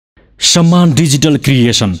सम्मान digital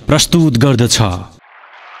creation प्रस्तुत गर्दछ।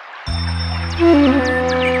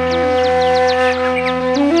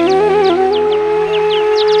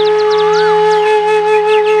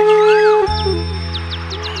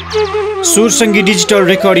 सुर संगीत digital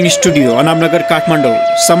recording studio Anamnagar Kathmandu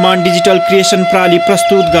सम्मान डिजिटल क्रिएसन प्रणाली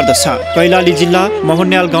प्रस्तुत गर्दछ। कैलाली जिल्ला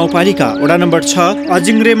मोहन्याल गाउँपालिका वडा नम्बर 6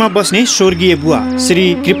 अजिङ्ग्रेमा बस्ने स्वर्गीय बुवा श्री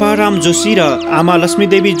कृपाराम जोशी र आमा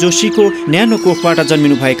लक्ष्मीदेवी जोशीको न्यानो कोखबाट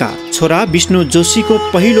जन्मिनुभएका छोरा विष्णु जोशीको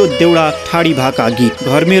पहिलो देउडा ठाडी भाका गीत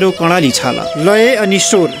घर मेरो कर्णाली छाल। लय अनि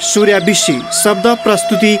स्वर सूर्य B.C, शब्द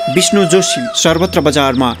प्रस्तुति विष्णु जोशी सर्वत्र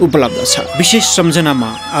बजारमा उपलब्ध छ। विशेष सम्झनामा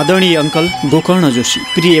आदरणीय अङ्कल गोकर्ण जोशी,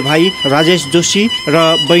 प्रिय भाइ राजेश जोशी र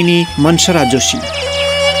बहिनी मनसरा जोशी।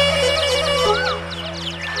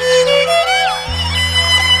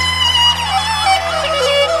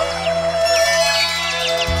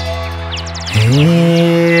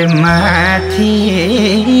 हे माथि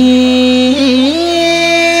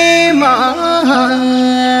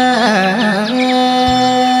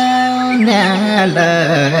मन्याल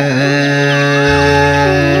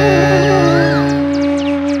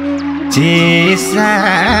चिसा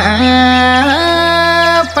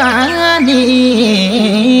पानी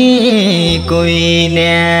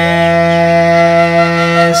कोइने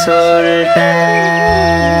सोल्टा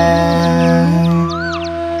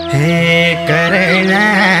हे कर्णालीको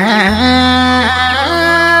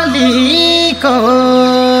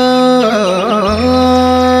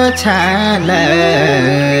छाल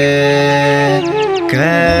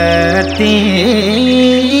कति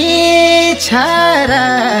छारा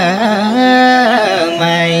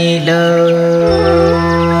मैलो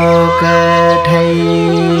कठै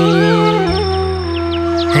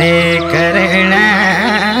हे कर्णालीको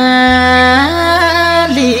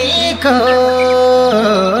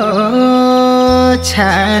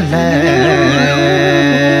छाल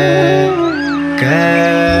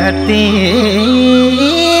कति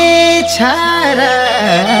छारा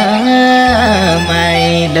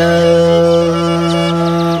मैलो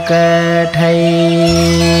कठै।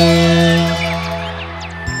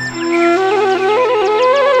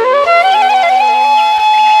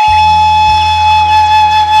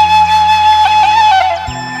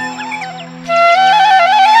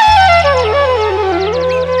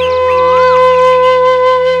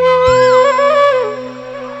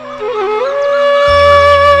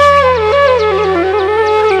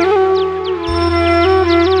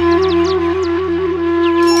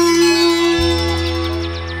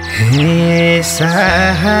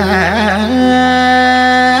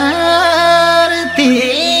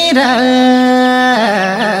 सहरतिर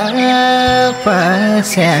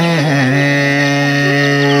पस्या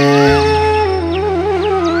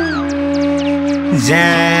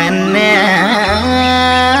जान्ने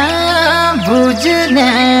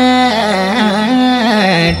बुझ्ने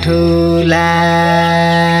ठुला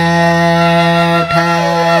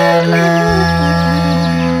ठाला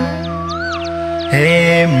हे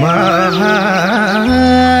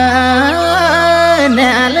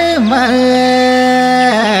महन्यालमा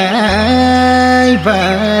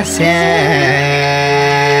बस्या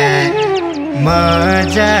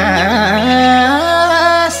मजा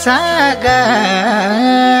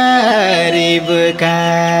गरीबका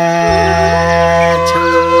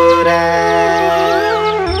छोरा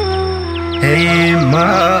हे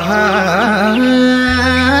महन्यालमा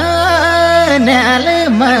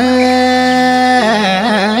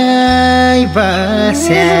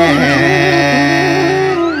बस्या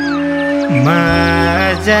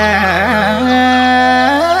मजा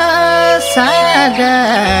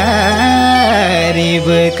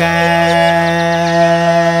गरीबका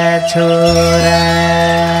छोरा।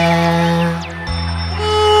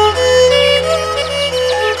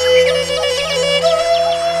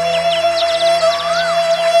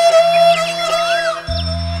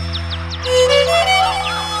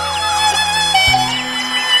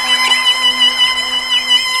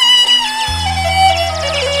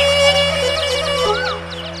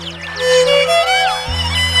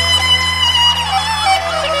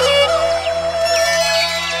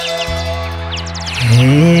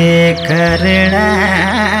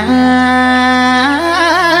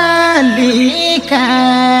 कर्णालीका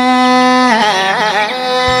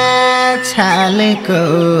छालको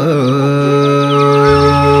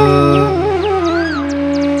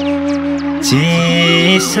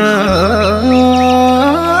चिसो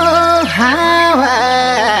हावा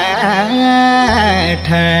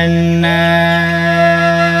ठन्ना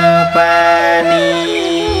पानी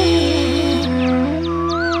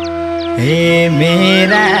हे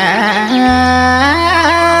मेरा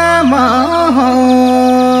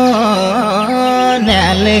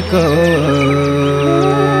मोहन्याल न्यालेको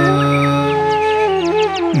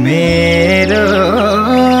मेरो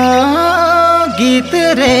गीत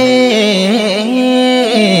रे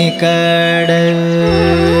कड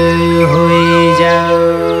होइजाऊ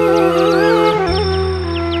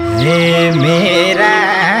हे मेरा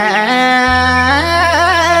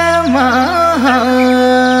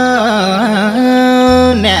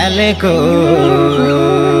न्यालेको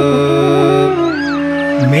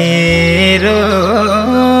मेरो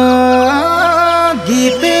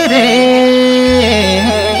गीत रे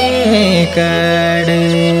कड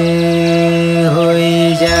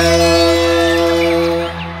होइजाऊ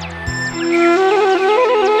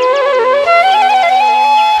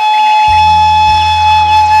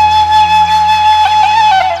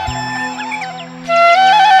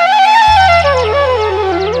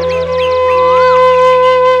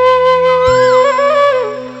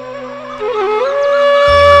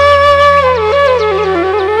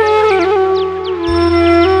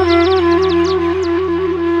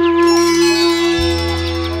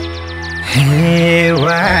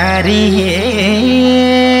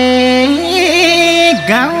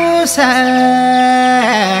गाउँ सहर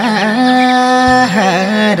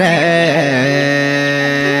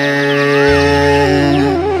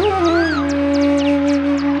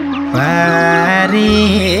पारी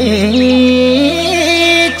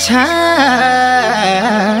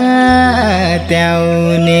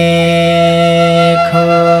छात्याउने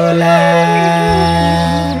खोला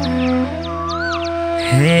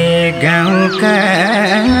हे गाउँका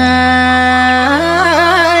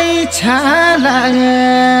छाल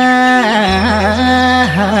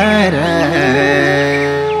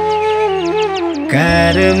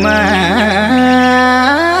कर्मा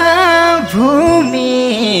भूमि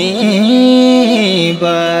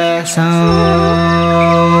बसो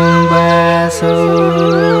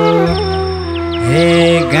हे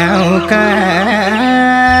गाउँका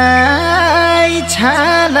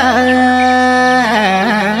छाल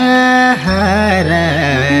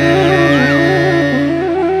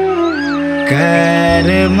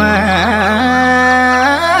कर्मा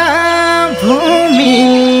भूमि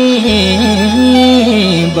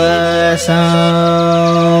बसो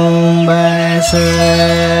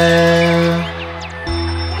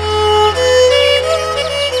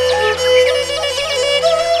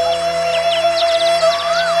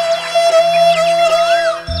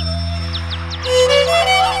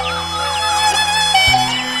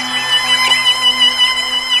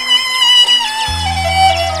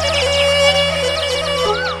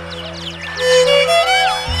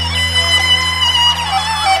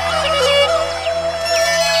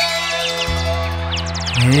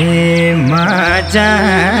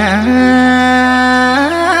जान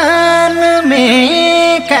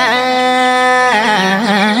मेका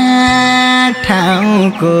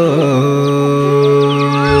ठाउँको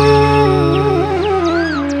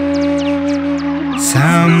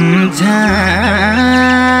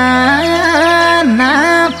सम्झना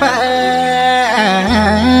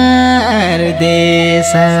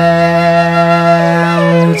परदेश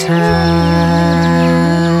आउँछ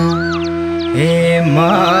हे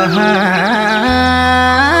महान्याला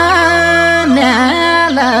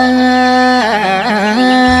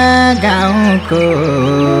गाउँको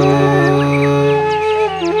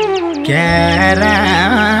क्या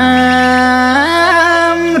राम्रो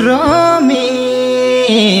मिलना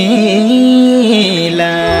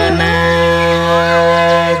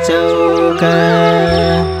चौका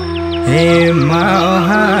हे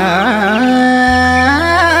महान्याला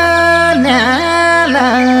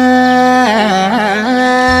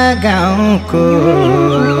गाउँको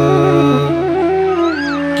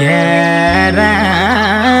क्या राम्रो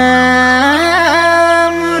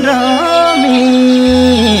मिलना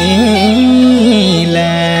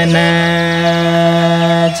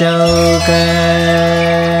चौका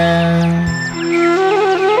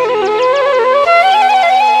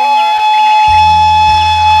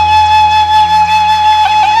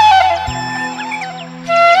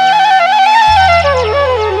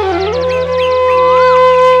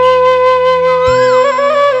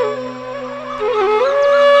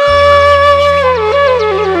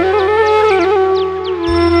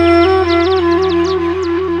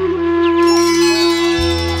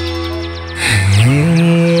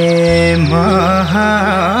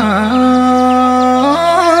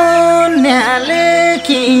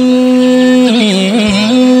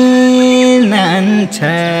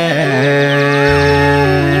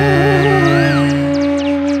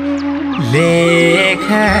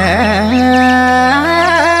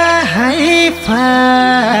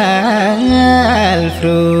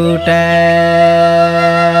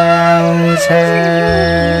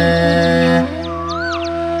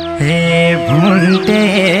भुन्टे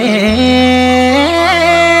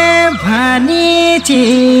भनी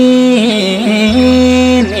चिनिन्छ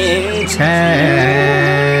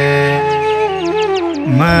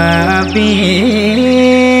म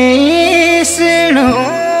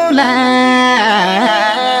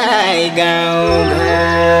विष्णुलाई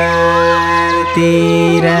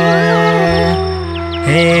गाउँघरतिर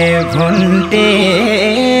हे भुन्टे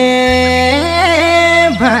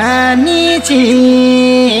भनी चिनिन्छ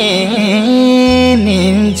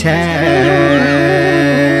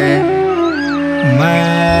म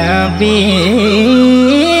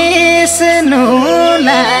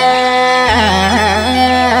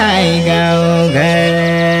विष्णुलाई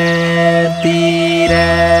गाउँघरतिर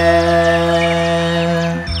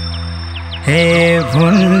हे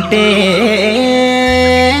भुन्टे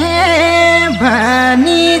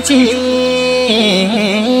भनी चिनिन्छ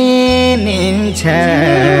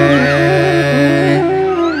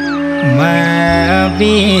म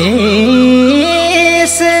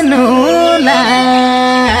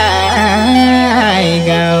विष्णुलाई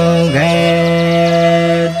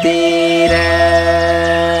गाउँघरतिर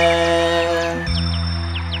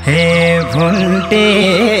हे भुन्टे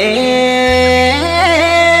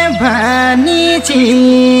भनी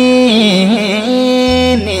चिनिन्छ